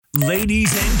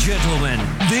Ladies and gentlemen,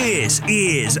 this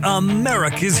is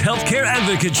America's Healthcare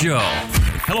Advocate Show.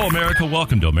 Hello, America.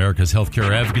 Welcome to America's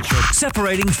Healthcare Advocate Show.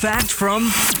 Separating fact from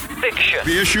fiction.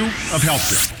 The issue of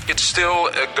healthcare. It's still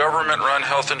a government-run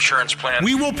health insurance plan.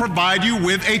 We will provide you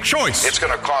with a choice. It's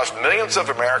going to cost millions of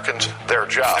Americans their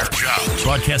jobs.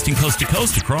 Broadcasting coast to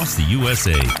coast across the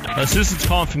USA. Susan's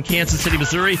calling from Kansas City,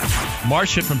 Missouri.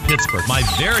 Marcia from Pittsburgh. My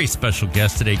very special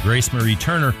guest today, Grace Marie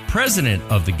Turner, president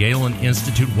of the Galen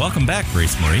Institute. Welcome back,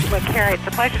 Grace Marie. Well, Cary, it's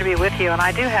a pleasure to be with you, and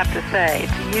I do have to say,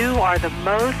 you are the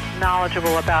most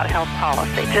knowledgeable about health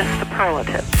policy, just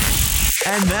superlative.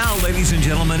 And now, ladies and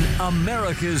gentlemen,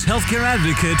 America's Healthcare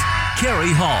Advocate,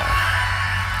 Cary Hall.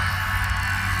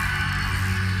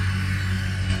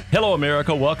 Hello,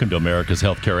 America. Welcome to America's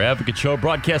Healthcare Advocate Show,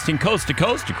 broadcasting coast to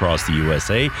coast across the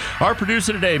USA. Our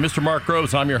producer today, Mr. Mark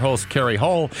Groves. I'm your host, Cary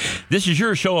Hall. This is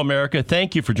your show, America.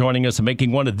 Thank you for joining us and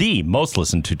making one of the most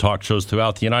listened to talk shows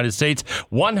throughout the United States.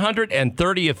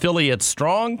 130 affiliates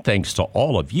strong, thanks to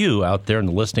all of you out there in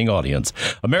the listening audience.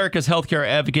 America's Healthcare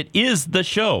Advocate is the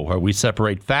show where we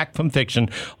separate fact from fiction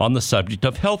on the subject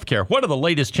of healthcare. What are the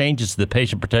latest changes to the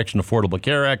Patient Protection Affordable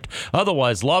Care Act,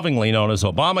 otherwise lovingly known as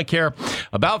Obamacare?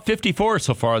 About 54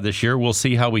 so far this year. We'll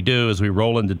see how we do as we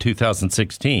roll into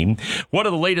 2016. What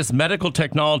are the latest medical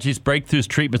technologies, breakthroughs,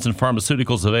 treatments, and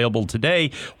pharmaceuticals available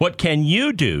today? What can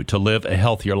you do to live a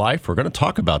healthier life? We're going to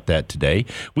talk about that today.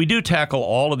 We do tackle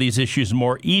all of these issues and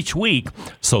more each week,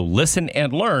 so listen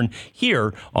and learn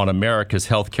here on America's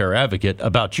Healthcare Advocate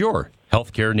about your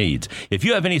healthcare needs. If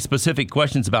you have any specific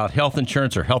questions about health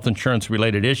insurance or health insurance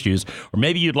related issues, or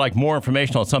maybe you'd like more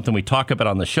information on something we talk about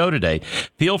on the show today,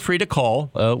 feel free to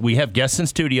call. We have guests in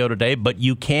studio today, but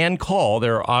you can call.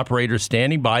 There are operators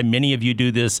standing by. Many of you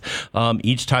do this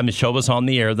each time the show is on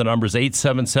the air. The number is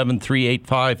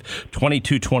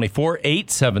 877-385-2224,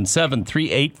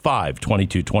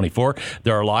 877-385-2224.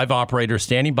 There are live operators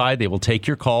standing by. They will take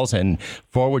your calls and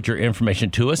forward your information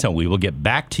to us, and we will get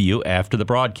back to you after the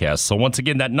broadcast. So once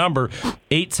again, that number,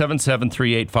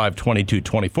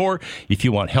 877-385-2224. If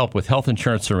you want help with health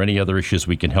insurance or any other issues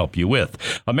we can help you with.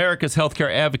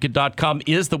 AmericasHealthcareAdvocate.com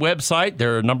is the website.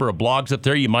 There are a number of blogs up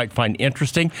there you might find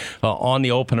interesting on the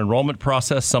open enrollment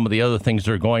process, some of the other things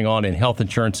that are going on in health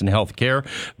insurance and health care.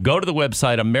 Go to the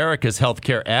website,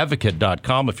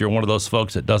 AmericasHealthcareAdvocate.com. If you're one of those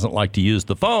folks that doesn't like to use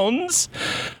the phones,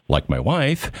 like my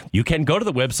wife, you can go to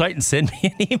the website and send me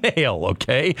an email,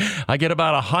 okay? I get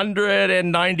about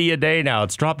 190 a day now.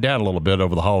 It's dropped down a little bit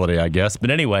over the holiday, I guess.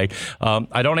 But anyway,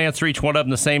 I don't answer each one of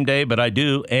them the same day, but I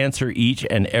do answer each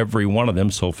and every one of them.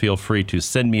 So feel free to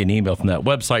send me an email from that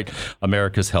website,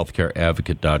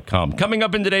 AmericasHealthcareAdvocate.com. Coming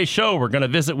up in today's show, we're going to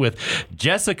visit with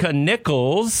Jessica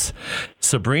Nichols,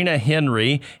 Sabrina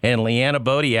Henry, and Leanna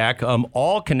Bodiak,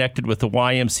 all connected with the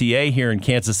YMCA here in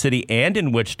Kansas City and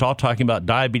in Wichita, talking about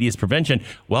diabetes prevention.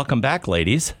 Welcome back,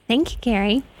 ladies. Thank you,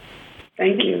 Cary.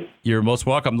 Thank you. You're most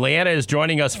welcome. Leanna is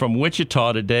joining us from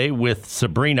Wichita today with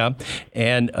Sabrina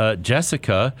and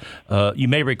Jessica. You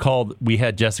may recall we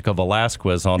had Jessica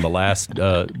Velasquez on the last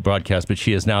broadcast, but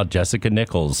she is now Jessica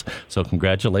Nichols. So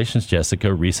congratulations,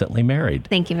 Jessica, recently married.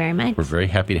 Thank you very much. We're very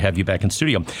happy to have you back in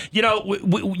studio. You know,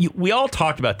 we all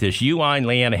talked about this. You, I, and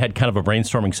Leanna had kind of a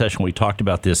brainstorming session. We talked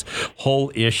about this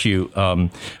whole issue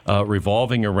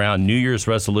revolving around New Year's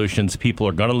resolutions. People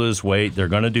are going to lose weight. They're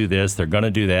going to do this. They're going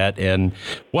to do that. And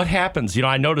what happens? You know,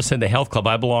 I notice in the health club,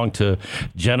 I belong to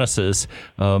Genesis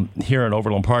here in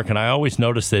Overland Park, and I always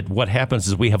notice that what happens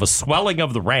is we have a swelling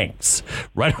of the ranks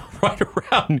right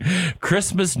around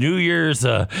Christmas, New Year's.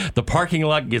 The parking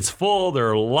lot gets full. There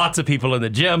are lots of people in the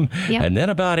gym. Yep. And then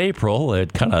about April,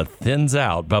 it kind of thins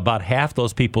out. About half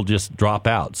those people just drop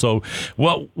out. So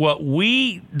what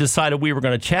we decided we were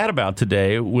going to chat about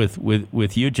today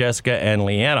with you, Jessica, and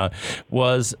Leanna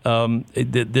was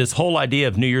this whole idea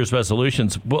of New Year's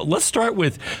resolutions. Well, let's start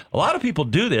with, a lot of people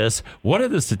do this. What are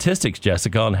the statistics,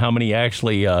 Jessica, on how many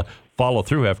actually follow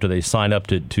through after they sign up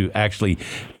to actually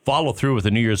follow through with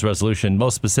a New Year's resolution,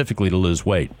 most specifically to lose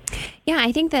weight? Yeah,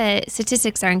 I think the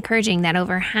statistics are encouraging that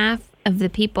over half of the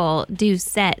people do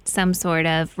set some sort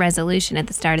of resolution at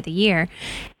the start of the year.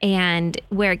 And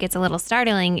where it gets a little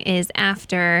startling is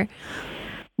after,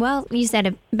 well, you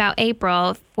said about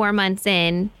April, 4 months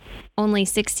in, only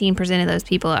 16% of those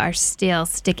people are still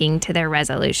sticking to their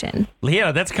resolution.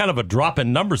 Leanna, that's kind of a drop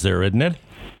in numbers there, isn't it?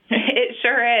 It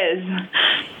sure is.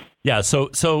 Yeah, so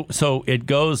it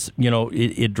goes,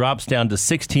 it drops down to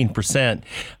 16%.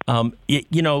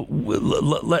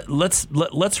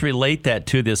 Let's relate that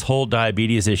to this whole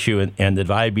diabetes issue and the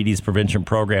diabetes prevention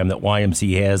program that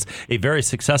YMCA has, a very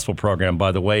successful program,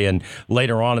 by the way. And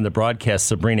later on in the broadcast,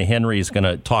 Sabrina Henry is going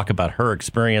to talk about her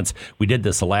experience. We did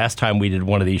this the last time we did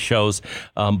one of these shows,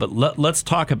 but let's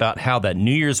talk about how that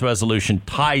New Year's resolution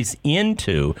ties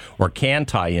into, or can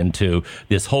tie into,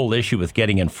 this whole issue with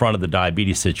getting in front of the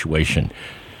diabetes situation.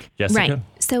 Jessica? Right.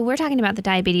 So we're talking about the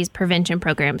diabetes prevention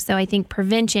program. So I think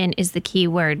prevention is the key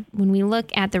word. When we look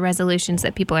at the resolutions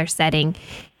that people are setting,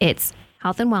 it's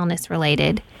health and wellness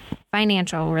related,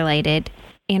 financial related,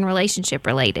 and relationship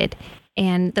related.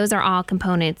 And those are all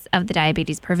components of the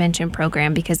diabetes prevention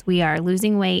program because we are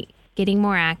losing weight, getting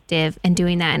more active, and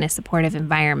doing that in a supportive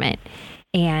environment.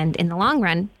 And in the long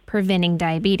run, preventing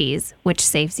diabetes, which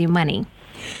saves you money.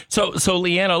 So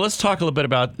Leanna, let's talk a little bit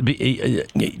about,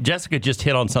 Jessica just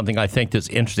hit on something I think that's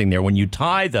interesting there. When you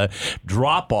tie the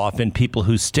drop-off in people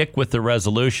who stick with the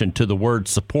resolution to the word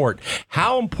support,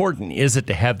 how important is it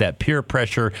to have that peer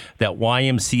pressure, that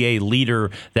YMCA leader,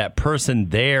 that person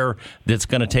there that's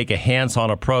going to take a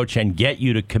hands-on approach and get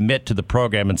you to commit to the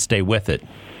program and stay with it?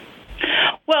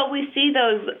 Well, we see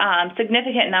those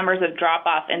significant numbers of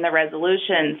drop-off in the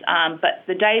resolutions, but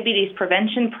the diabetes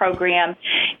prevention program,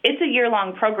 it's a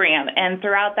year-long program, and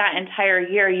throughout that entire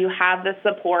year, you have the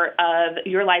support of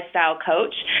your lifestyle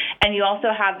coach, and you also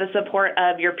have the support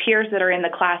of your peers that are in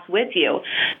the class with you.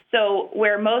 So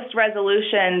where most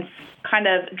resolutions kind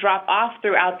of drop off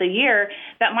throughout the year,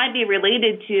 that might be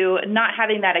related to not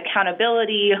having that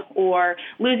accountability or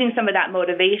losing some of that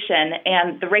motivation.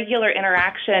 And the regular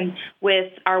interaction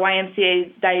with our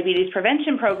YMCA diabetes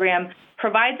prevention program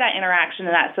provides that interaction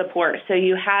and that support. So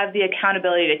you have the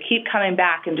accountability to keep coming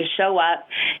back and to show up.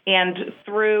 And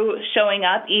through showing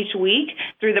up each week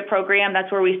through the program,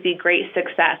 that's where we see great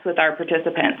success with our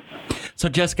participants. So,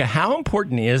 Jessica, how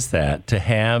important is that to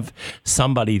have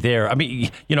somebody there? I mean,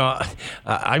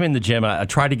 I'm in the gym. I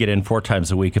try to get in 4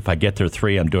 times a week. If I get there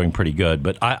 3, I'm doing pretty good.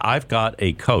 But I've got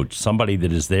a coach, somebody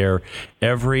that is there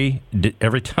every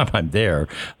time I'm there.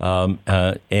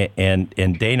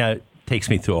 And Dana takes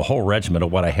me through a whole regimen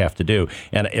of what I have to do.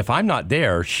 And if I'm not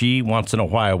there, she wants to know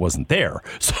why I wasn't there.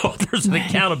 So there's an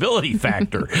accountability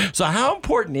factor. So how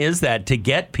important is that to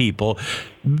get people?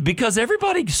 Because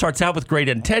everybody starts out with great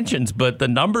intentions, but the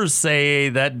numbers say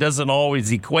that doesn't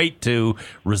always equate to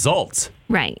results.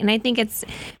 Right. And I think it's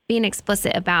being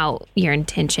explicit about your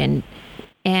intention.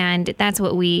 And that's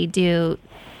what we do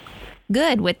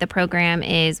good with the program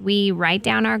is we write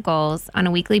down our goals on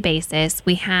a weekly basis.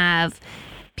 We have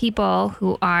people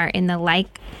who are in the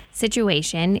like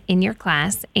situation in your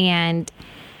class and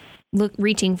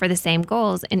reaching for the same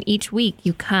goals. And each week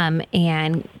you come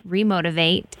and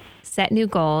remotivate, set new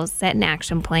goals, set an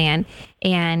action plan.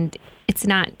 And it's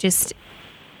not just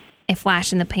a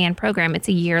flash in the pan program. It's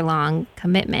a year-long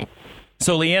commitment.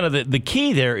 So, Leanna, the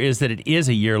key there is that it is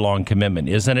a year-long commitment,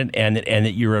 isn't it? And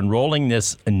that you're enrolling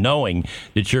this knowing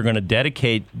that you're going to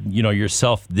dedicate,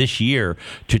 yourself this year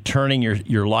to turning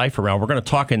your life around. We're going to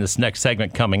talk in this next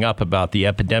segment coming up about the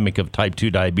epidemic of type 2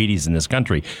 diabetes in this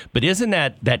country. But isn't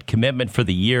that commitment for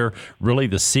the year really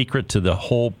the secret to the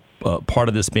whole part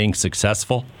of this being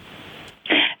successful?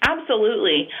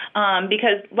 Absolutely,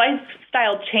 because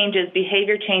lifestyle changes,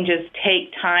 behavior changes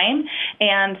take time,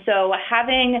 and so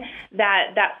having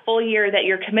that full year that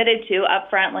you're committed to up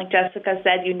front, like Jessica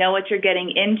said, you know what you're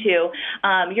getting into,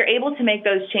 you're able to make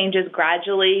those changes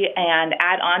gradually and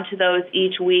add on to those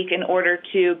each week in order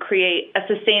to create a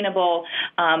sustainable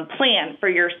plan for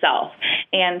yourself.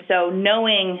 And so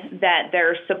knowing that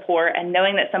there's support and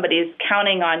knowing that somebody is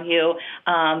counting on you,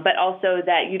 but also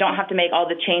that you don't have to make all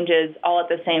the changes all at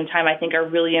the same time, I think are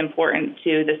really important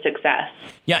to the success.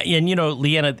 Yeah, and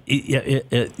Leanna,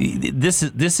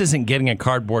 this isn't getting a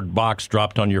cardboard box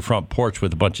dropped on your front porch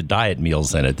with a bunch of diet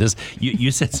meals in it.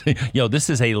 You said this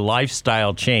is a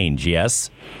lifestyle change, yes?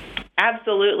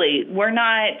 Absolutely. We're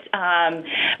not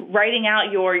writing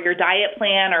out your diet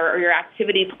plan or your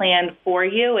activity plan for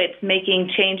you. It's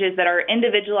making changes that are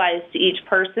individualized to each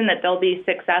person that they'll be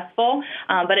successful,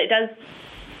 but it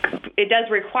does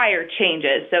require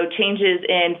changes. So changes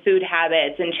in food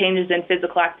habits and changes in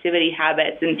physical activity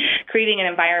habits and creating an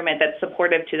environment that's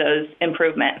supportive to those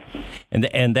improvements.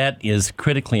 And that is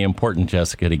critically important,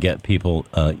 Jessica, to get people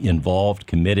involved,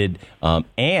 committed,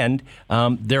 and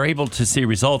they're able to see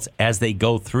results as they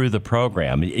go through the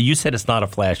program. You said it's not a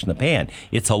flash in the pan.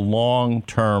 It's a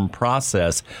long-term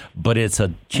process, but it's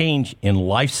a change in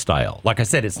lifestyle. Like I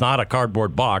said, it's not a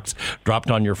cardboard box dropped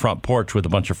on your front porch with a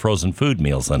bunch of frozen food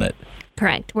meals in it.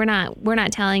 Correct. We're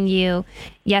not telling you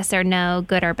yes or no,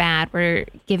 good or bad. We're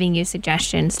giving you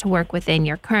suggestions to work within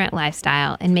your current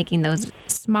lifestyle and making those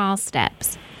small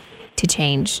steps to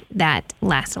change that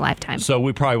last a lifetime. So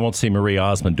we probably won't see Marie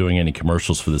Osmond doing any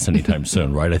commercials for this anytime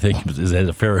soon, right? I think is that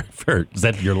a fair? Is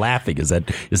that you're laughing? Is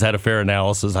that a fair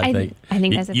analysis? I think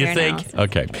that's a fair analysis.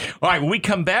 Okay. All right. When we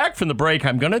come back from the break,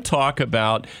 I'm going to talk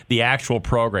about the actual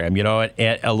program,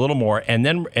 a little more, and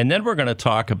then we're going to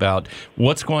talk about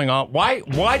what's going on.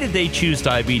 Why did they choose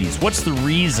diabetes? What's the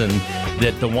reason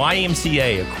that the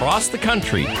YMCA across the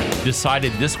country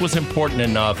decided this was important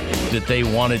enough that they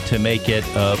wanted to make it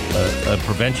a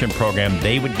prevention program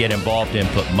they would get involved in,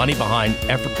 put money behind,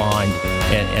 effort behind,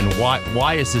 and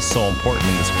why is this so important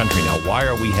in this country now? Why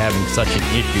are we having such an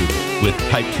issue with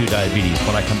type 2 diabetes?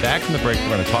 When I come back from the break,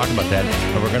 we're going to talk about that,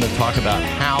 and we're going to talk about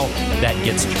how that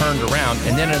gets turned around.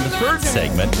 And then in the third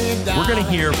segment, we're going to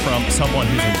hear from someone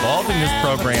who's involved in this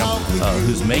program,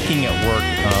 who's making it work,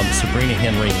 Sabrina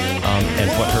Henry, and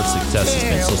what her success has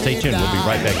been. So stay tuned. We'll be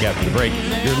right back after the break.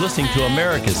 You're listening to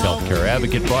America's Healthcare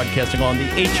Advocate, broadcasting on the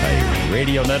HIA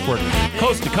Radio Network,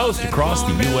 coast to coast across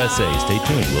the USA. Stay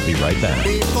tuned. We'll be right back.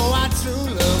 Before our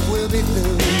true love will be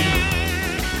through.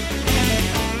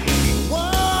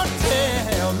 Whoa,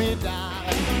 tell me, darling.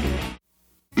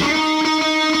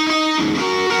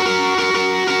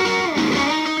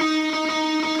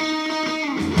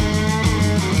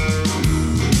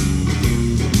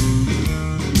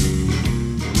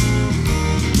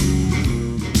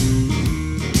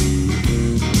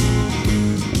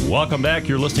 Welcome back.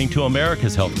 You're listening to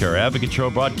America's Healthcare Advocate Show,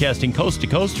 broadcasting coast to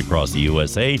coast across the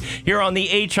USA. Here on the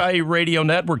HIA Radio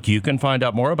Network, you can find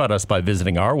out more about us by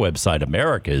visiting our website,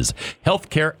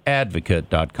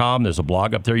 americashealthcareadvocate.com. There's a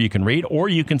blog up there you can read, or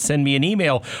you can send me an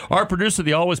email. Our producer,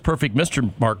 the always perfect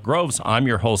Mr. Mark Groves. I'm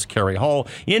your host, Cary Hall.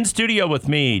 In studio with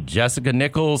me, Jessica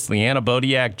Nichols, Leanna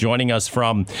Bodiak, joining us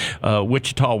from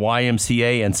Wichita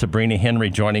YMCA, and Sabrina Henry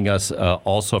joining us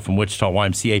also from Wichita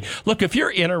YMCA. Look, if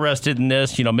you're interested in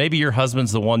this, maybe your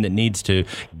husband's the one that needs to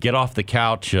get off the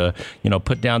couch,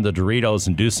 put down the Doritos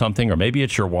and do something, or maybe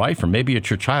it's your wife, or maybe it's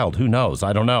your child. Who knows?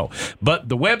 I don't know. But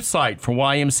the website for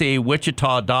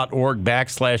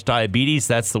ymcawichita.org/diabetes,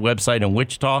 that's the website in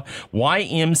Wichita,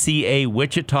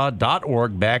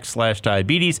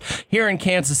 ymcawichita.org/diabetes. Here in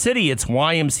Kansas City, it's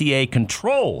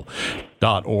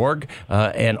ymcacontrol.org,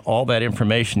 and all that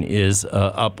information is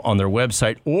up on their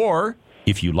website. Or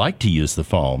if you like to use the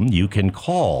phone, you can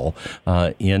call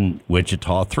in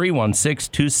Wichita,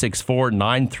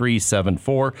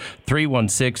 316-264-9374,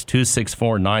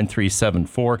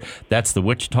 316-264-9374. That's the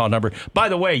Wichita number. By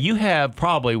the way, you have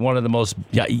probably one of the most...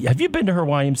 Have you been to her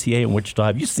YMCA in Wichita?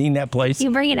 Have you seen that place?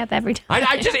 You bring it up every time.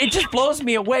 It just blows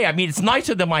me away. I mean, it's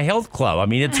nicer than my health club. I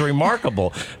mean, it's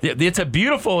remarkable. It's a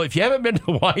beautiful... If you haven't been to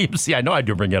the YMCA, I know I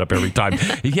do bring it up every time.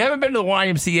 If you haven't been to the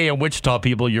YMCA in Wichita,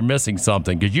 people, you're missing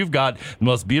something, because you've got the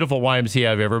most beautiful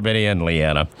YMCA I've ever been in,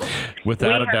 Leanna,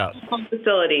 without a doubt.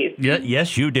 Facilities.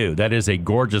 Yes, you do. That is a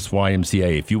gorgeous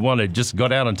YMCA. If you want to just go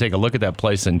down and take a look at that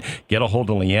place and get a hold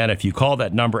of Leanna, if you call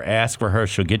that number, ask for her,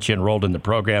 she'll get you enrolled in the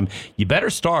program. You better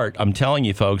start. I'm telling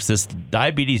you, folks, this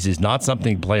diabetes is not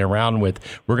something to play around with.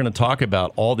 We're going to talk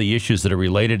about all the issues that are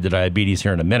related to diabetes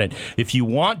here in a minute. If you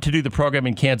want to do the program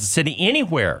in Kansas City,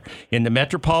 anywhere in the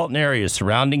metropolitan area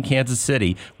surrounding Kansas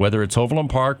City, whether it's Overland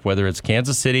Park, whether it's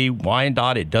Kansas City,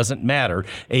 Wyandotte, it doesn't matter.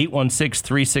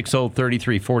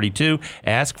 816-360-3342.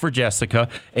 Ask for Jessica.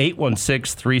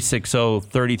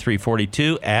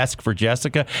 816-360-3342. Ask for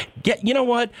Jessica. You know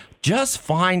what? Just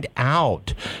find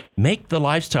out. Make the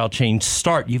lifestyle change.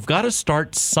 Start. You've got to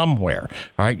start somewhere.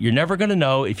 All right. You're never going to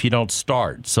know if you don't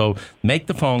start. So make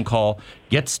the phone call,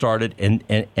 get started,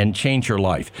 and change your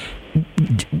life.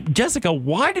 Jessica,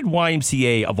 why did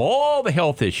YMCA, of all the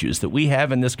health issues that we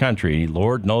have in this country,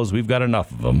 Lord knows we've got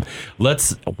enough of them,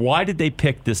 why did they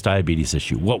pick this diabetes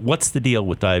issue? What's the deal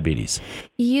with diabetes?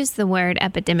 You used the word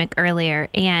epidemic earlier,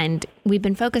 and we've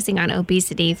been focusing on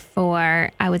obesity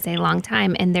for, I would say, a long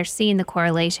time, and they're seeing the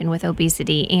correlation with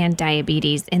obesity and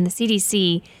diabetes. And the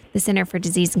CDC, the Center for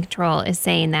Disease and Control, is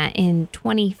saying that in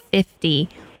 2050,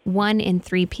 1 in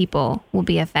 3 people will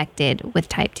be affected with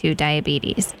type 2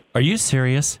 diabetes. Are you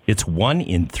serious? It's 1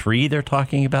 in 3 they're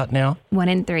talking about now? 1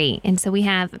 in 3. And so we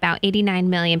have about 89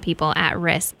 million people at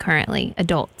risk currently,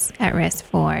 adults at risk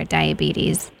for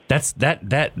diabetes. That's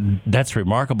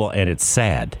remarkable, and it's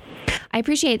sad. I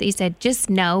appreciate that you said just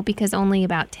know, because only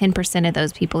about 10% of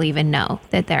those people even know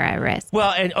that they're at risk.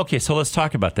 Well, and okay, so let's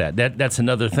talk about that. That's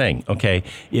another thing, okay?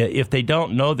 If they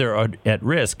don't know they're at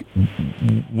risk,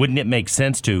 wouldn't it make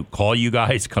sense to call you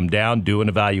guys, come down, do an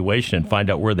evaluation, and find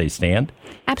out where they stand?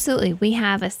 Absolutely. We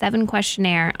have a 7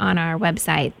 questionnaire on our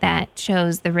website that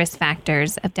shows the risk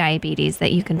factors of diabetes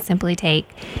that you can simply take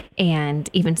and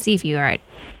even see if you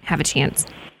have a chance.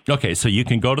 Okay, so you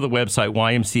can go to the website,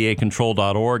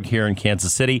 ymcacontrol.org here in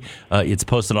Kansas City. It's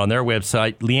posted on their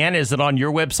website. Leanna, is it on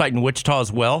your website in Wichita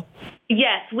as well?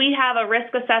 Yes, we have a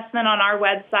risk assessment on our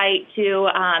website to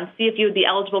see if you would be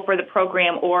eligible for the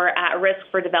program or at risk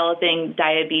for developing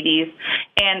diabetes.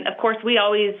 And, of course, we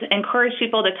always encourage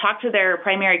people to talk to their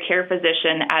primary care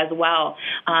physician as well.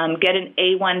 Get an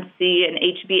A1C, an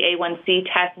HbA1c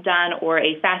test done, or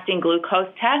a fasting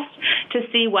glucose test to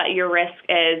see what your risk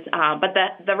is. But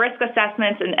the risk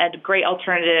assessment's a great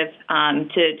alternative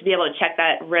to be able to check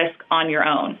that risk on your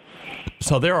own.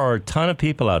 So there are a ton of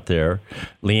people out there,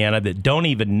 Leanna, that don't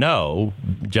even know,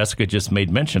 Jessica just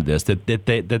made mention of this,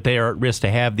 that they are at risk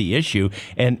to have the issue.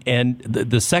 And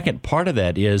the second part of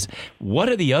that is, what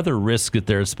are the other risks that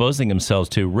they're exposing themselves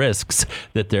to,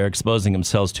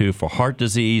 for heart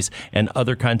disease and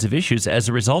other kinds of issues as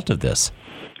a result of this?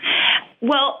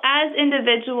 Well, as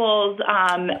individuals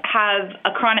have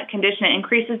a chronic condition, it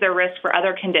increases their risk for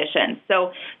other conditions.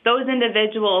 So those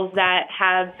individuals that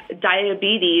have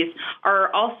diabetes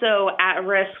are also at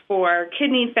risk for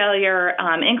kidney failure,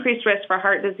 increased risk for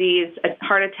heart disease,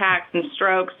 heart attacks and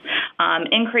strokes,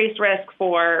 increased risk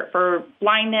for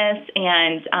blindness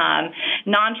and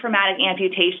non-traumatic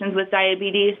amputations with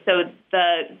diabetes. So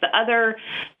the other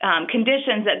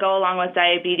conditions that go along with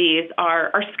diabetes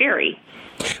are scary.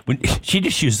 When she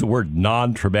just used the word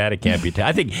non-traumatic amputation.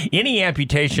 I think any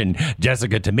amputation,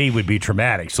 Jessica, to me would be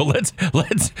traumatic. So let's.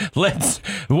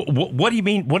 What do you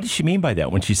mean? What does she mean by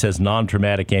that when she says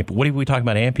non-traumatic amputation? What are we talking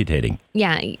about amputating?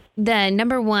 Yeah, the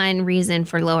number one reason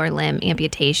for lower limb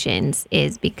amputations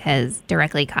is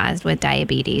directly caused with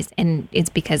diabetes, and it's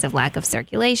because of lack of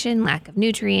circulation, lack of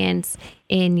nutrients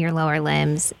in your lower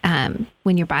limbs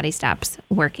when your body stops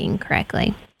working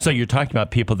correctly. So you're talking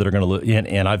about people that are going to lose,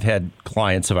 and I've had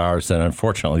clients of ours that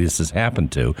unfortunately this has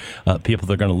happened to, people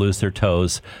that are going to lose their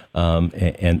toes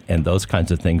and those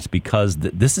kinds of things, because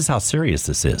this is how serious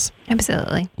this is.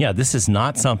 Absolutely. Yeah, this is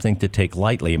not something to take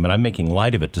lightly. I mean, I'm making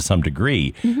light of it to some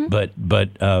degree, but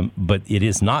it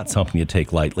is not something to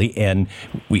take lightly. And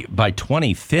by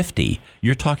 2050,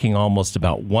 you're talking almost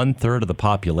about 1/3 of the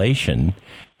population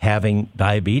having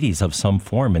diabetes of some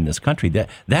form in this country.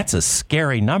 That's a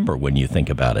scary number when you think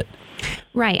about it.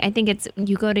 Right. I think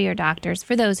you go to your doctors,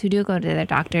 for those who do go to their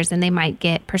doctors, and they might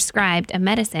get prescribed a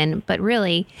medicine, but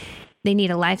really they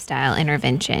need a lifestyle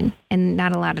intervention. And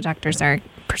not a lot of doctors are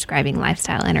prescribing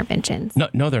lifestyle interventions.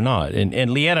 No, they're not.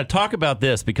 And Leanna, talk about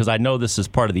this, because I know this is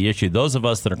part of the issue. Those of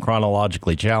us that are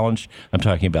chronologically challenged, I'm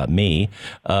talking about me,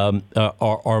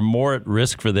 are more at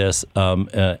risk for this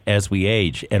as we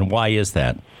age. And why is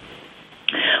that?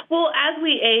 Well, as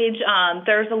we age,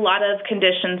 there's a lot of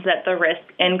conditions that the risk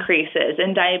increases,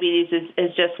 and diabetes is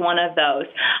just one of those,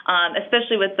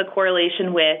 especially with the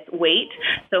correlation with weight.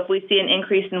 So if we see an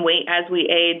increase in weight as we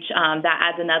age, that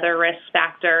adds another risk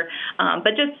factor.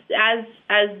 But just as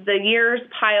the years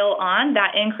pile on,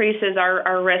 that increases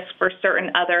our risk for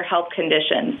certain other health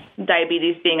conditions,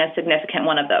 diabetes being a significant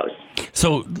one of those.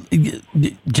 So,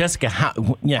 Jessica,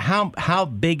 how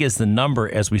big is the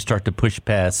number as we start to push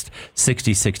past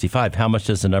 60, 65? How much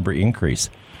does the number increase?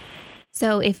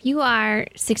 So if you are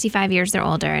 65 years or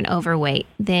older and overweight,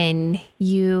 then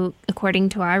according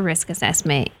to our risk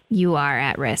assessment, you are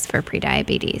at risk for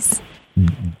prediabetes.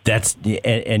 That's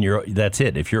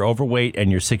it. If you're overweight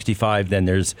and you're 65, then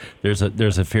there's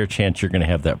a fair chance you're going to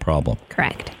have that problem.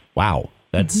 Correct. Wow,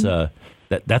 that's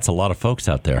that's a lot of folks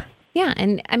out there. Yeah,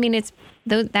 and I mean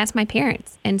that's my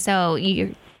parents, and so you're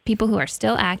people who are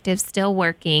still active, still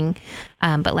working,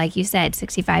 but like you said,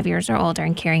 65 years or older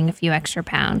and carrying a few extra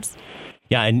pounds.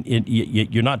 Yeah, and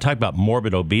you're not talking about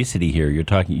morbid obesity here.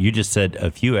 You just said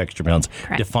a few extra pounds.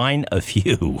 Correct. Define a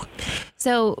few.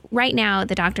 So right now,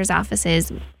 the doctor's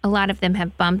offices, a lot of them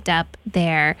have bumped up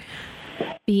their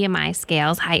BMI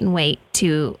scales, height and weight,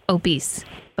 to obese.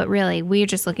 But really, we're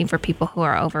just looking for people who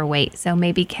are overweight. So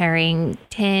maybe carrying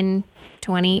 10,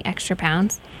 20 extra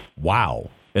pounds. Wow.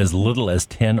 As little as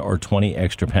 10 or 20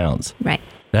 extra pounds. Right.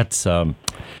 That's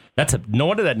No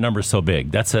wonder that number's so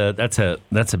big. That's a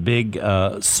big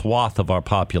swath of our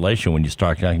population. When you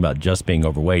start talking about just being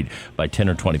overweight by 10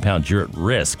 or 20 pounds, you're at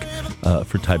risk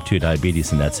for type 2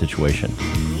 diabetes in that situation.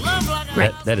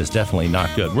 Right. That is definitely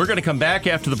not good. We're going to come back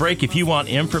after the break. If you want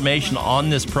information on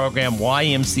this program,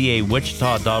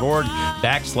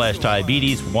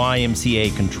 ymcawichita.org/diabetes,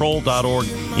 ymcacontrol.org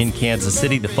in Kansas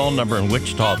City. The phone number in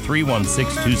Wichita,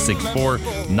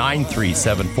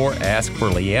 316-264-9374. Ask for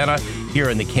Leanna. Here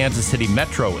in the Kansas City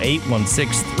Metro,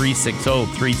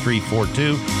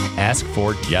 816-360-3342. Ask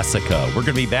for Jessica. We're going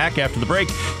to be back after the break.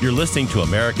 You're listening to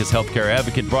America's Healthcare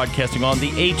Advocate, broadcasting on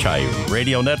the HI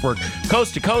Radio Network,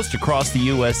 coast to coast across the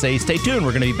USA. Stay tuned.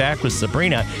 We're going to be back with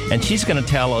Sabrina, and she's going to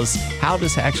tell us how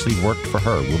this actually worked for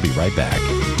her. We'll be right back.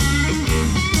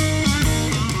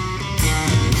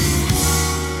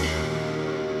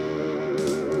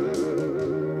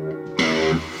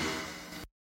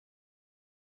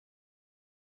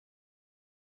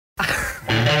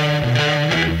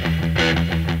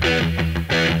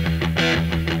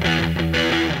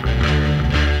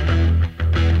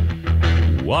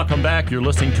 Welcome back. You're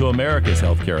listening to America's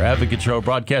Healthcare Advocate Show,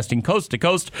 broadcasting coast to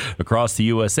coast across the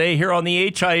USA. Here on the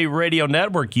HI Radio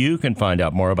Network, you can find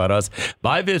out more about us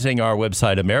by visiting our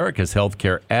website,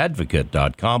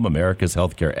 americashealthcareadvocate.com,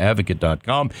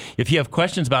 americashealthcareadvocate.com. If you have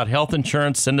questions about health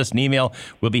insurance, send us an email.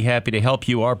 We'll be happy to help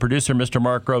you. Our producer, Mr.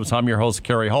 Mark Groves. I'm your host,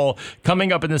 Cary Hall.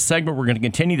 Coming up in this segment, we're going to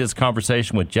continue this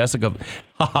conversation with Jessica.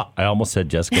 I almost said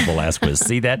Jessica Velasquez.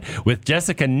 See that? With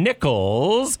Jessica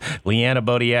Nichols, Leanna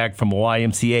Bodiak from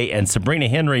YMCA, and Sabrina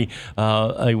Henry,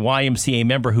 a YMCA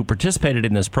member who participated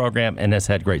in this program and has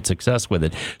had great success with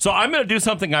it. So I'm going to do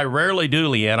something I rarely do,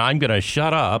 Leanna. I'm going to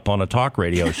shut up on a talk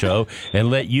radio show and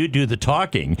let you do the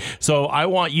talking. So I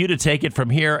want you to take it from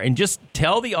here and just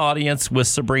tell the audience with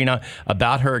Sabrina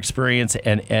about her experience.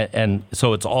 And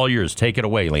so it's all yours. Take it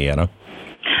away, Leanna.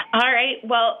 All right.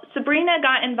 Well, Sabrina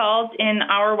got involved in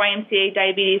our YMCA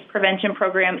diabetes prevention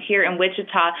program here in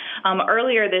Wichita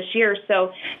earlier this year.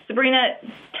 So, Sabrina,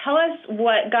 tell us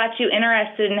what got you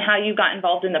interested and how you got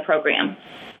involved in the program.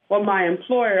 Well, my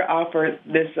employer offered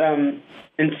this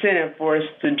incentive for us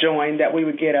to join, that we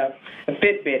would get a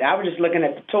Fitbit. I was just looking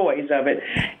at the toys of it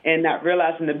and not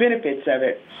realizing the benefits of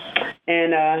it.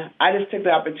 And I just took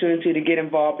the opportunity to get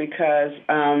involved because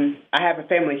I have a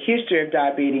family history of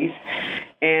diabetes,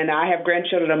 and I have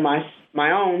grandchildren of my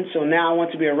own, so now I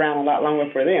want to be around a lot longer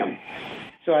for them.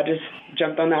 So I just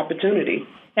jumped on the opportunity.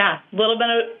 Yeah, a little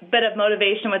bit of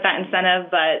motivation with that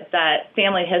incentive, but that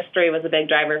family history was a big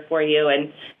driver for you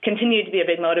and continued to be a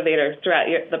big motivator throughout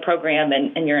the program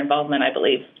and your involvement, I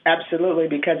believe. Absolutely,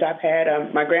 because I've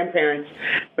had my grandparents,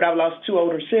 but I've lost two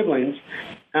older siblings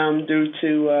due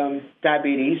to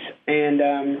diabetes, and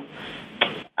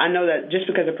I know that just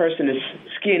because a person is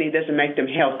skinny doesn't make them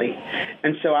healthy,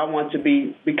 and so I want to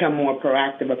become more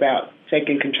proactive about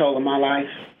taking control of my life.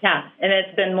 Yeah, and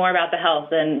it's been more about the health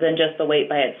than just the weight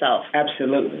by itself.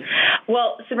 Absolutely.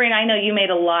 Well, Sabrina, I know you made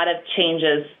a lot of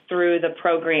changes through the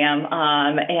program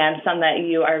and some that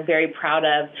you are very proud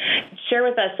of. Share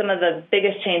with us some of the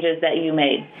biggest changes that you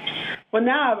made. Well,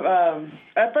 now,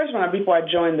 at first, before I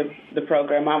joined the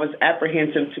program, I was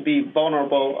apprehensive to be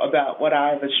vulnerable about what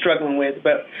I was struggling with.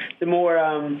 But the more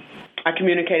I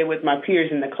communicated with my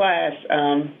peers in the class,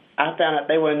 I found out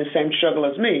they were in the same struggle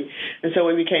as me. And so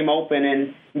we became open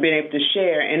and been able to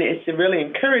share. And it's really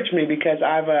encouraged me because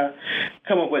I've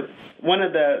come up with one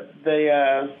of the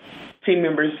team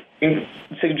members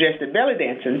suggested belly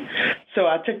dancing. So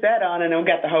I took that on and then we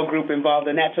got the whole group involved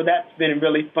in that. So that's been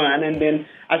really fun. And then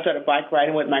I started bike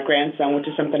riding with my grandson, which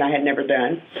is something I had never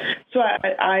done. So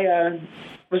I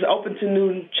was open to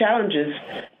new challenges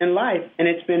in life, and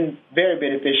it's been very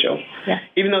beneficial. Yeah.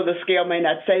 Even though the scale may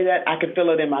not say that, I can feel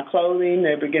it in my clothing.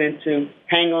 They're beginning to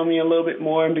hang on me a little bit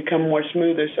more and become more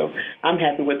smoother, so I'm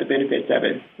happy with the benefits of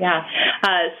it. Yeah.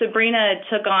 Sabrina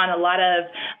took on a lot of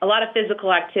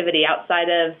physical activity outside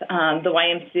of the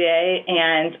YMCA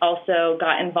and also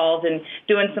got involved in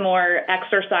doing some more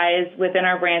exercise within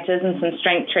our branches and some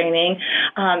strength training.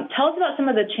 Tell us about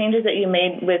some of the changes that you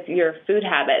made with your food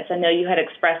habits. I know you had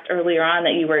expressed earlier on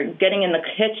that you were getting in the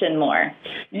kitchen more.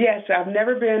 Yes, I've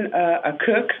never been a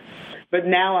cook, but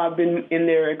now I've been in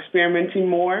there experimenting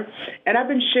more. And I've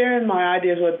been sharing my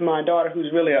ideas with my daughter,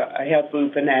 who's really a health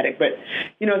food fanatic. But,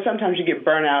 you know, sometimes you get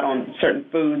burnt out on certain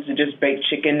foods, just baked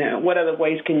chicken. What other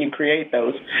ways can you create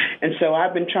those? And so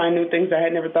I've been trying new things I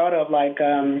had never thought of, like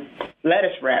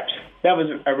lettuce wraps. That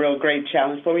was a real great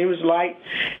challenge for me. It was light,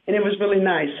 and it was really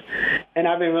nice. and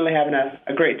I've been really having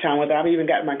a great time with it. I've even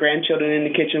got my grandchildren in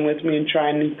the kitchen with me and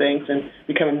trying new things and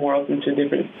becoming more open to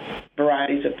different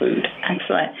varieties of food.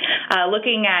 Excellent.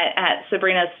 Looking at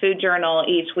Sabrina's food journal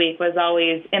each week was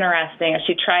always interesting.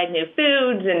 She tried new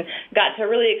foods and got to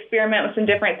really experiment with some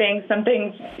different things. Some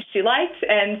things she liked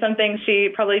and some things she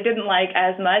probably didn't like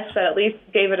as much, but at least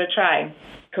gave it a try.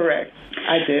 Correct.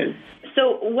 I did.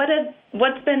 So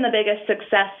what's been the biggest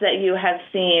success that you have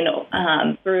seen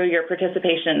through your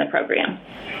participation in the program?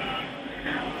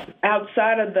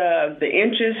 Outside of the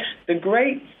inches, the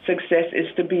great success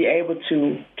is to be able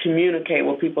to communicate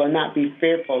with people and not be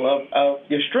fearful of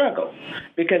your struggle.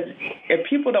 Because if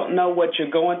people don't know what you're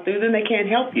going through, then they can't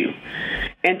help you.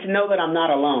 And to know that I'm not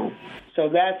alone. So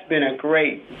that's been a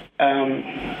great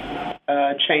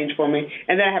change for me.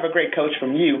 And then I have a great coach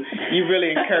from you. You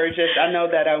really encourage us. I know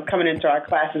that coming into our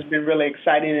class has been really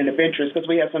exciting and of interest because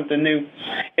we have something new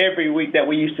every week that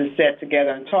we used to sit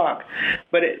together and talk.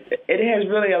 But it has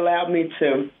really allowed me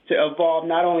to evolve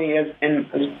not only as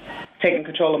taking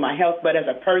control of my health, but as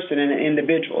a person and an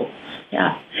individual.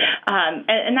 Yeah.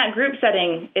 And that group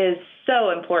setting is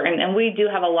so important, and we do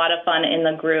have a lot of fun in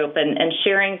the group and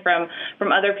sharing from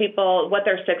other people what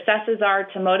their successes are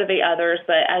to motivate others,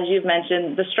 but as you've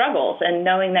mentioned, the struggles, and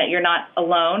knowing that you're not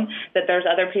alone, that there's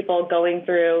other people going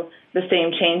through the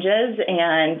same changes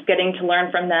and getting to learn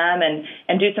from them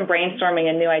and do some brainstorming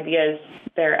and new ideas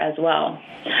there as well.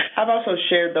 I've also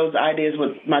shared those ideas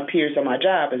with my peers on my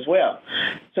job as well.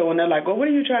 So when they're like, well, what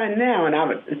are you trying now? And I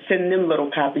would send them little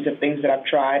copies of things that I've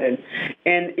tried and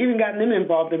even gotten them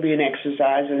involved in being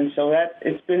exercise. And so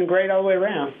it's been great all the way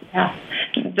around. Yeah.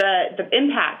 The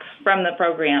impact from the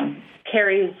program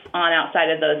carries on outside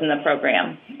of those in the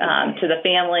program to the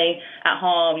family at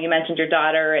home. You mentioned your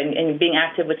daughter and being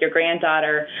active with your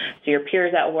granddaughter, to your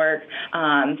peers at work.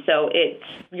 So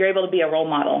you're able to be a role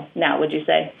model now, would you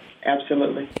say?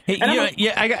 Absolutely. Hey,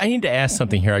 I need to ask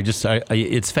something here.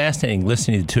 It's fascinating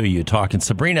listening to the two of you talking.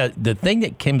 Sabrina, the thing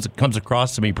that comes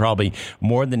across to me probably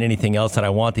more than anything else that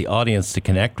I want the audience to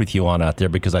connect with you on out there,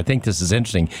 because I think this is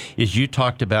interesting, is you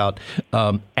talked about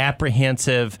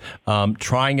apprehensive,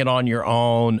 trying it on your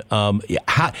own.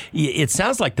 It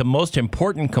sounds like the most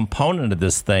important component of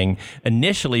this thing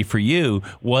initially for you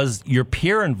was your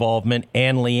peer involvement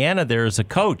and Leanna there as a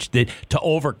coach, to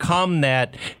overcome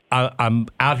that. I'm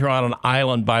out here on an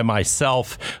island by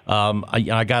myself.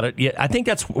 I got it. I think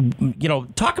that's,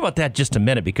 talk about that just a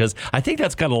minute, because I think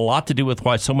that's got a lot to do with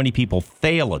why so many people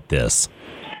fail at this.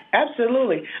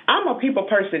 Absolutely. I'm a people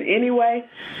person anyway,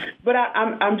 but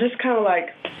I'm just kind of like,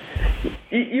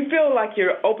 you feel like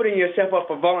you're opening yourself up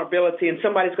for vulnerability and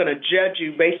somebody's going to judge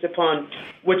you based upon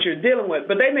what you're dealing with.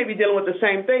 But they may be dealing with the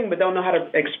same thing but don't know how to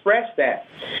express that.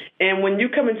 And when you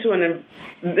come into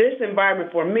this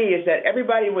environment for me is that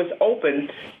everybody was open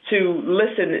to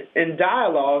listen in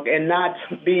dialogue and not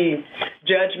be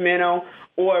judgmental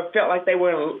or felt like they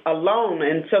were alone.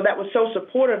 And so that was so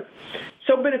supportive,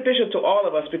 so beneficial to all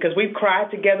of us, because we've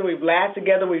cried together, we've laughed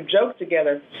together, we've joked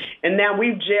together, and now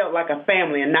we've gelled like a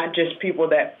family and not just people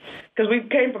because we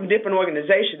came from different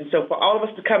organizations. So for all of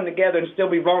us to come together and still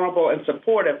be vulnerable and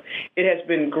supportive, it has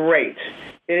been great.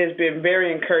 It has been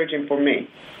very encouraging for me.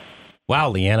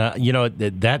 Wow, Leanna,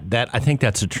 that I think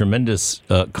that's a tremendous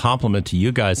compliment to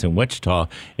you guys in Wichita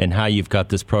and how you've got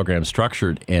this program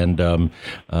structured, and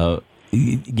how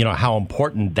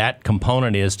important that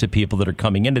component is to people that are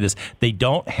coming into this. They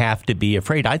don't have to be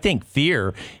afraid. I think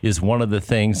fear is one of the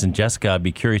things, and Jessica, I'd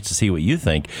be curious to see what you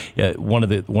think. One of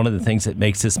the things that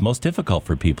makes this most difficult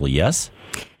for people. Yes,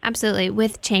 absolutely.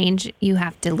 With change, you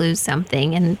have to lose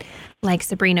something, and like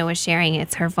Sabrina was sharing,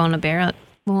 it's her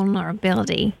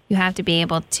vulnerability. You have to be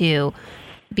able to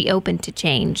be open to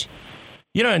change.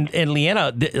 And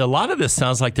Leanna, a lot of this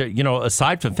sounds like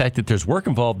aside from the fact that there's work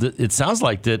involved, it sounds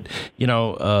like that,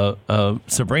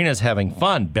 Sabrina's having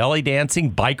fun, belly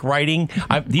dancing, bike riding.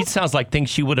 These sounds like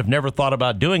things she would have never thought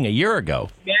about doing a year ago.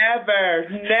 Never.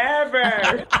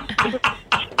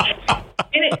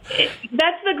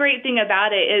 That's the great thing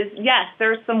about it is, yes,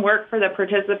 there's some work for the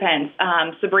participants.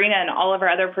 Sabrina and all of our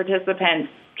other participants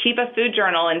keep a food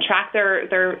journal and track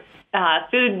their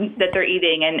food that they're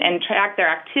eating and track their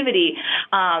activity.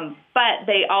 But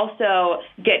they also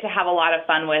get to have a lot of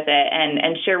fun with it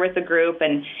and share with the group.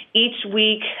 And each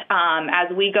week,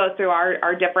 as we go through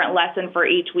our different lesson for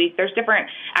each week, there's different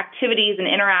activities and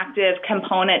interactive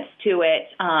components to it.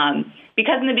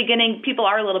 Because in the beginning, people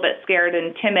are a little bit scared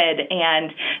and timid,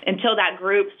 and until that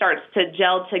group starts to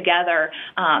gel together,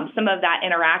 some of that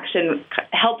interaction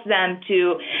helps them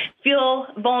to feel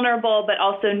vulnerable, but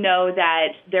also know that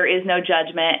there is no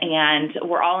judgment and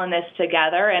we're all in this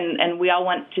together, and we all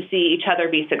want to see each other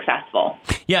be successful.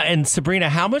 Yeah, and Sabrina,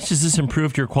 how much has this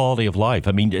improved your quality of life?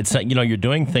 I mean, it's you're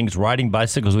doing things, riding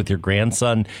bicycles with your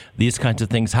grandson, these kinds of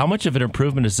things. How much of an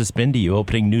improvement has this been to you,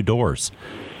 opening new doors?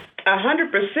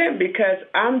 100%, because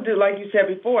like you said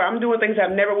before, I'm doing things I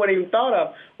never would have even thought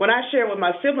of. When I shared with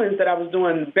my siblings that I was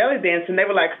doing belly dancing, they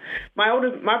were like,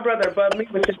 my brother above me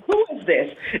would say, "Who is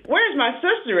this? Where's my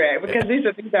sister at?" Because these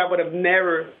are things I would have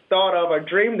never thought of or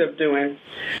dreamed of doing.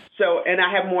 So, and I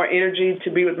have more energy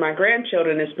to be with my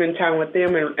grandchildren and spend time with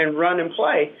them and run and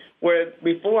play. Where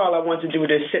before all I wanted to do was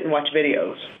just sit and watch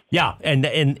videos. Yeah, and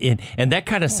that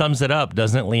kind of sums it up,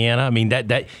 doesn't it, Leanna? I mean,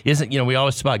 that isn't, we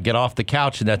always talk about get off the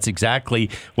couch, and that's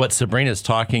exactly what Sabrina's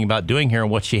talking about doing here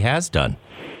and what she has done.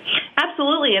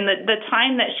 Absolutely, and the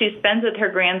time that she spends with her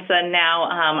grandson now,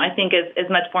 I think is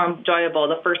much more enjoyable.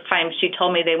 The first time she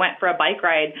told me they went for a bike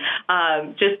ride,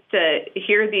 just to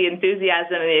hear the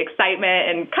enthusiasm and the excitement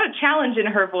and kind of challenge in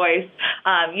her voice,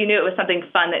 you knew it was something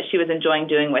fun that she was enjoying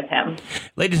doing with him.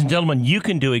 Ladies and gentlemen, you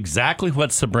can do exactly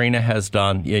what Sabrina has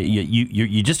done.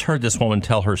 You just heard this woman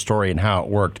tell her story and how it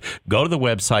worked. Go to the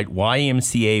website,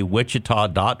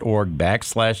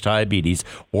 ymcawichita.org/diabetes,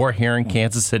 or here in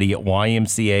Kansas City at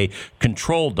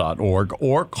ymcacontrol.org,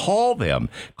 or call them.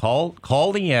 Call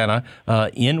Leanna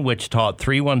in Wichita,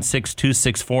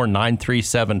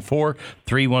 316-264-9374,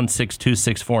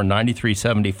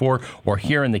 316-264-9374, or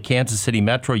here in the Kansas City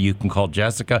Metro, you can call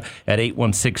Jessica at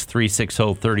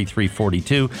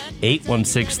 816-360-3342,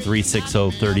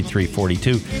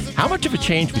 816-360-3342. How much of a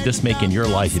change would this make in your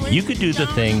life if you could do the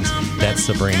things that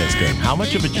Sabrina's doing? How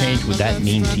much of a change would that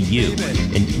mean to you?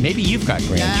 And maybe you've got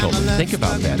grandchildren. Think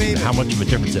about that and how much of a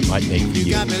difference it might make for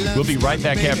you. We'll be right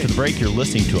back after the break. You're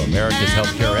listening to America's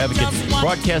Healthcare Advocate,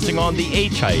 broadcasting on the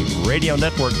HIA Radio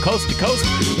Network, coast to coast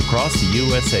across the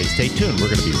USA. Stay tuned. We're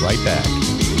going to be right back.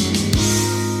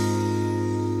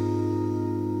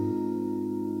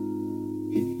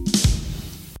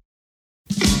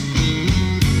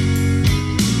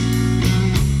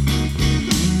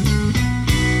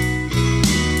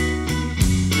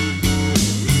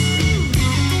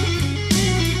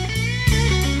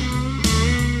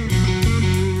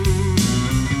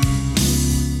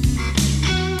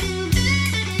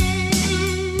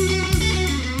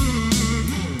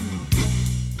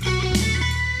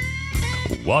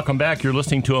 Welcome back. You're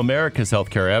listening to America's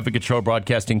Healthcare Advocate Show,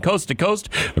 broadcasting coast to coast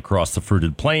across the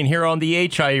fruited plain here on the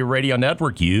HIA Radio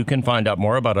Network. You can find out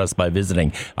more about us by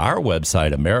visiting our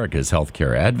website,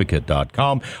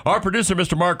 americashealthcareadvocate.com. Our producer,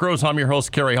 Mr. Mark Rose. I'm your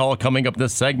host, Cary Hall. Coming up in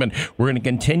this segment, we're going to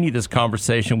continue this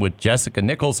conversation with Jessica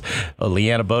Nichols,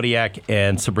 Leanna Bodiak,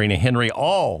 and Sabrina Henry,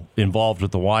 all involved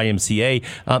with the YMCA.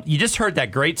 You just heard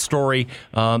that great story.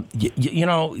 How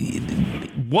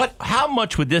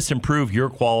much would this improve your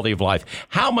quality of life?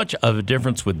 How much of a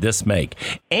difference would this make?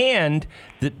 And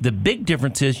the big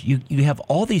difference is you have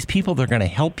all these people that are going to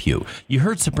help you. You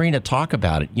heard Sabrina talk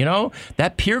about it.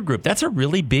 That peer group, that's a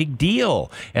really big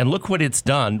deal. And look what it's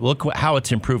done. Look how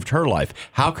it's improved her life.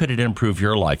 How could it improve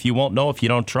your life? You won't know if you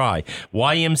don't try.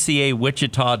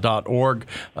 ymcawichita.org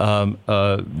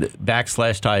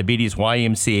 /diabetes,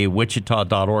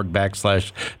 ymcawichita.org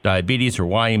 /diabetes, or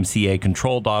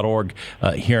ymcacontrol.org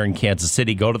here in Kansas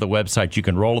City. Go to the website. You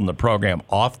can roll in the program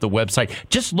off the website.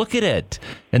 Just look at it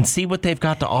and see what they've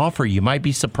got to offer. You might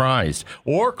be surprised.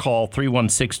 Or call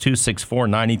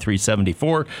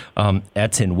 316-264-9374.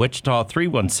 That's in Wichita,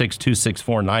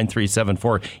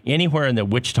 316-264-9374. Anywhere in the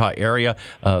Wichita area,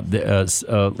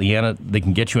 Leanna, they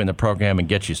can get you in the program and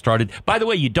get you started. By the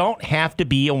way, you don't have to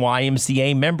be a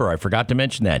YMCA member. I forgot to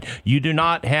mention that. You do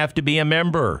not have to be a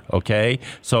member, okay?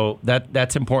 So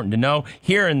that's important to know.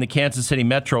 Here in the Kansas City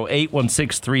Metro,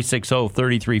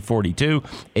 816-360-3342,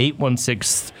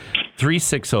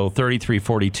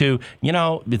 816-360-3342.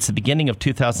 It's the beginning of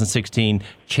 2016.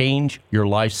 Change your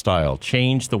lifestyle.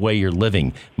 Change the way you're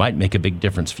living. Might make a big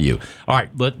difference for you. All right,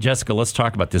 Jessica, let's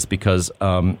talk about this because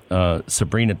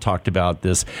Sabrina talked about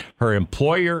this. Her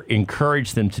employer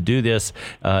encouraged them to do this.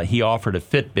 He offered a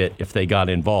Fitbit if they got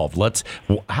involved.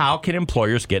 How can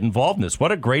employers get involved in this?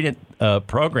 What a great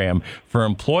program for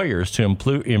employers to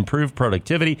improve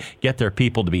productivity, get their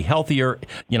people to be healthier,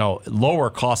 lower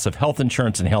costs of health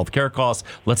insurance and health care costs.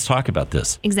 Let's talk about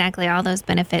this. Exactly, all those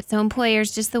benefits. So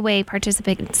employers, just the way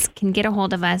participants can get a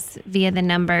hold of us via the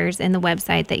numbers and the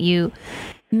website that you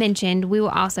mentioned. We will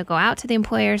also go out to the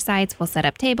employer sites. We'll set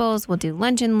up tables. We'll do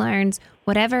lunch and learns,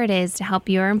 whatever it is to help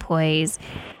your employees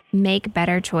make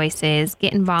better choices,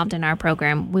 get involved in our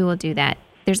program. We will do that.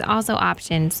 There's also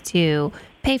options to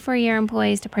pay for your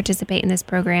employees to participate in this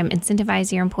program,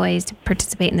 incentivize your employees to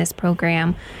participate in this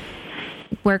program,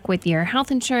 work with your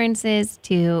health insurances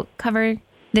to cover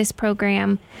this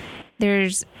program.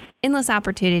 There's endless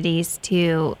opportunities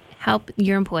to help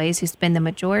your employees who spend the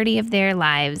majority of their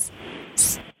lives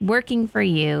working for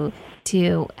you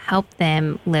to help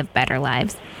them live better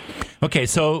lives. Okay,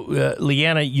 so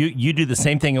Leanna, you do the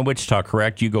same thing in Wichita,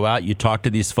 correct? You go out, you talk to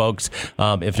these folks.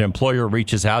 If an employer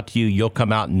reaches out to you, you'll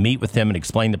come out and meet with them and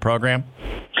explain the program?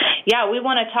 Yeah, we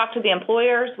want to talk to the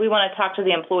employers. We want to talk to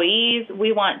the employees.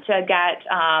 We want to get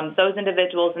those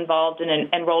individuals involved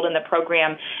and enrolled in the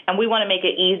program, and we want to make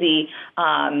it easy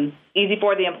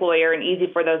for the employer and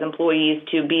easy for those employees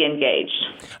to be engaged.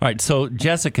 All right. So,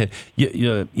 Jessica,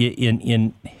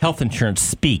 in health insurance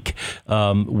speak,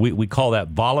 we call that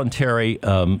voluntary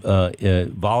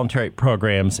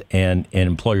programs and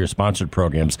employer-sponsored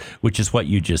programs, which is what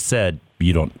you just said.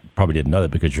 You probably didn't know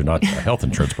that because you're not a health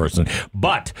insurance person.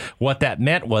 But what that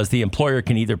meant was the employer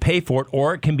can either pay for it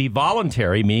or it can be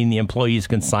voluntary, meaning the employees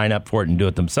can sign up for it and do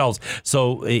it themselves.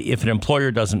 So if an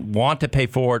employer doesn't want to pay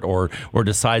for it or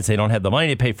decides they don't have the money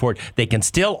to pay for it, they can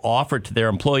still offer it to their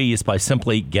employees by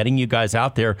simply getting you guys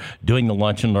out there, doing the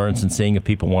lunch and learns and seeing if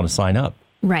people want to sign up.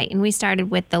 Right. And we started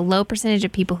with the low percentage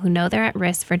of people who know they're at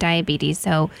risk for diabetes.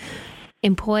 So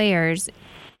employers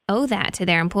owe that to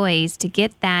their employees to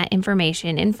get that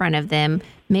information in front of them,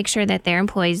 make sure that their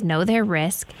employees know their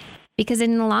risk, because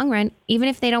in the long run, even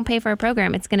if they don't pay for a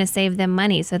program, it's going to save them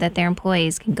money so that their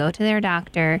employees can go to their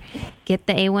doctor, get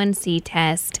the A1C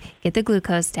test, get the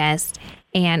glucose test,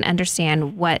 and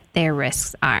understand what their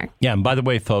risks are. Yeah, and by the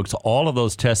way, folks, all of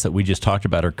those tests that we just talked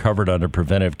about are covered under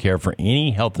preventive care for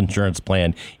any health insurance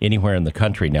plan anywhere in the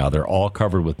country now. They're all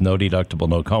covered with no deductible,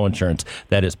 no co-insurance.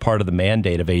 That is part of the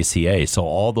mandate of ACA. So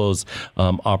all those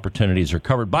opportunities are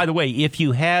covered. By the way, if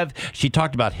you have, she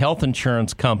talked about health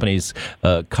insurance companies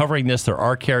covering this. There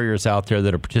are carriers out there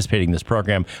that are participating in this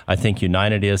program. I think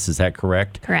United is that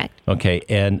correct? Correct. Okay,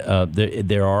 and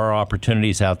there are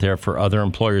opportunities out there for other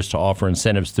employers to offer incentives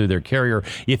through their carrier.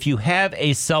 If you have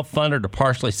a self-funded or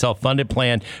partially self-funded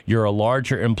plan, you're a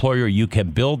larger employer, you can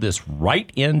build this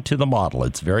right into the model.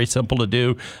 It's very simple to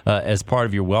do as part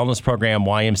of your wellness program.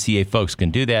 YMCA folks can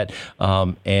do that,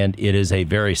 and it is a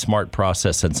very smart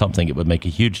process and something that would make a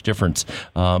huge difference.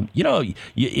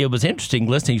 It was interesting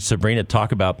listening to Sabrina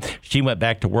talk about she went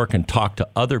back to work and talked to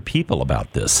other people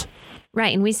about this.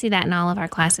 Right, and we see that in all of our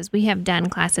classes. We have done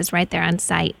classes right there on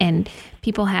site, and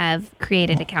people have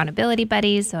created accountability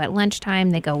buddies. So at lunchtime,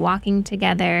 they go walking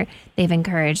together. They've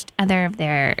encouraged other of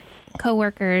their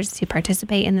coworkers to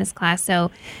participate in this class.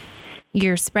 So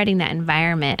you're spreading that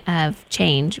environment of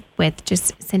change with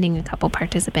just sending a couple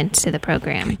participants to the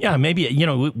program. Yeah, maybe,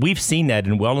 we've seen that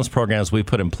in wellness programs we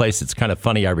put in place. It's kind of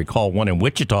funny. I recall one in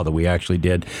Wichita that we actually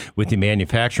did with the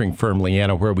manufacturing firm,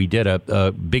 Leanna, where we did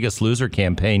a Biggest Loser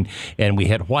campaign, and we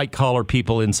had white-collar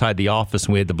people inside the office,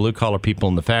 and we had the blue-collar people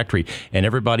in the factory, and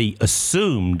everybody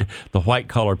assumed the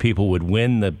white-collar people would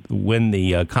win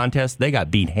the contest. They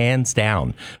got beat hands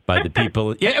down by the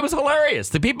people. Yeah, it was hilarious.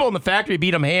 The people in the factory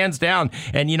beat them hands down.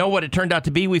 And you know what it turned out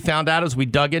to be? We found out as we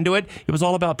dug into it, it was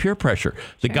all about peer pressure.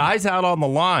 The guys out on the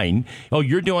line, oh,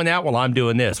 you're doing that? Well, I'm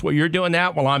doing this. Well, you're doing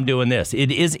that? Well, I'm doing this.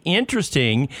 It is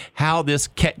interesting how this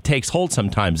takes hold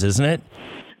sometimes, isn't it?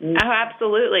 Oh,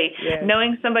 absolutely. Yes.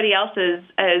 Knowing somebody else is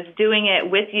doing it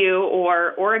with you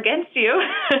or against you,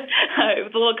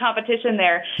 with a little competition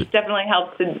there, definitely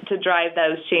helps to drive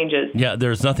those changes. Yeah,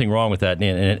 there's nothing wrong with that,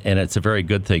 and it's a very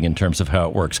good thing in terms of how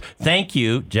it works. Thank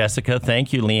you, Jessica.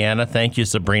 Thank you, Leanna. Thank you,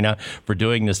 Sabrina, for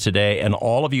doing this today. And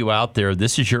all of you out there,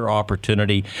 this is your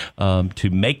opportunity to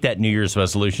make that New Year's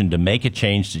resolution, to make a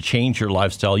change, to change your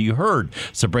lifestyle. You heard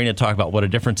Sabrina talk about what a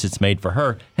difference it's made for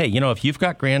her. Hey, if you've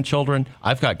got grandchildren,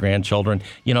 I've got grandchildren,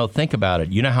 think about it.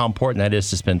 You know how important that is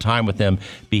to spend time with them,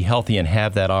 be healthy, and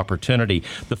have that opportunity.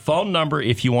 The phone number,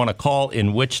 if you want to call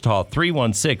in Wichita,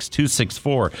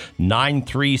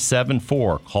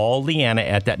 316-264-9374. Call Leanna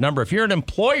at that number. If you're an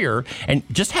employer, and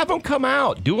just have them come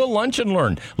out, do a lunch and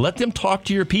learn. Let them talk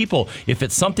to your people. If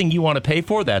it's something you want to pay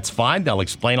for, that's fine. They'll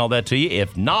explain all that to you.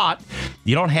 If not,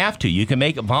 you don't have to. You can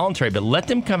make it voluntary, but let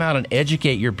them come out and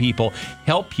educate your people,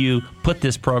 help you put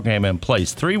this program in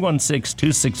place.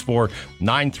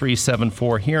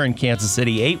 316-264-9374 here in Kansas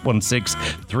City,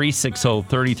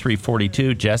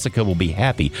 816-360-3342. Jessica will be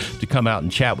happy to come out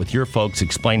and chat with your folks,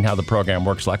 explain how the program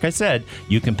works. Like I said,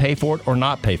 you can pay for it or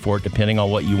not pay for it, depending on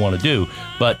what you want to do.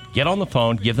 But Get on the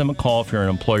phone, give them a call if you're an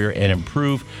employer, and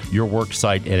improve your work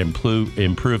site and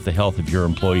improve the health of your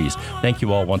employees. Thank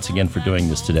you all once again for doing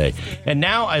this today. And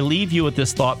now I leave you with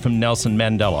this thought from Nelson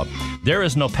Mandela. There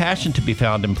is no passion to be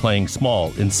found in playing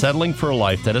small, in settling for a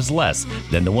life that is less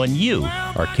than the one you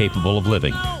are capable of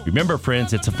living. Remember,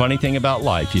 friends, it's a funny thing about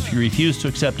life. If you refuse to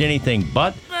accept anything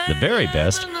but the very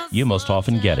best, you most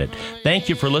often get it. Thank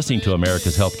you for listening to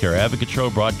America's Healthcare Advocate Show,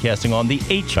 broadcasting on the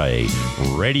HIA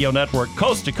Radio Network,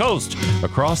 coast to coast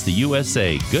across the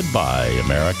USA. Goodbye,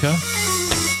 America.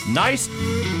 Nice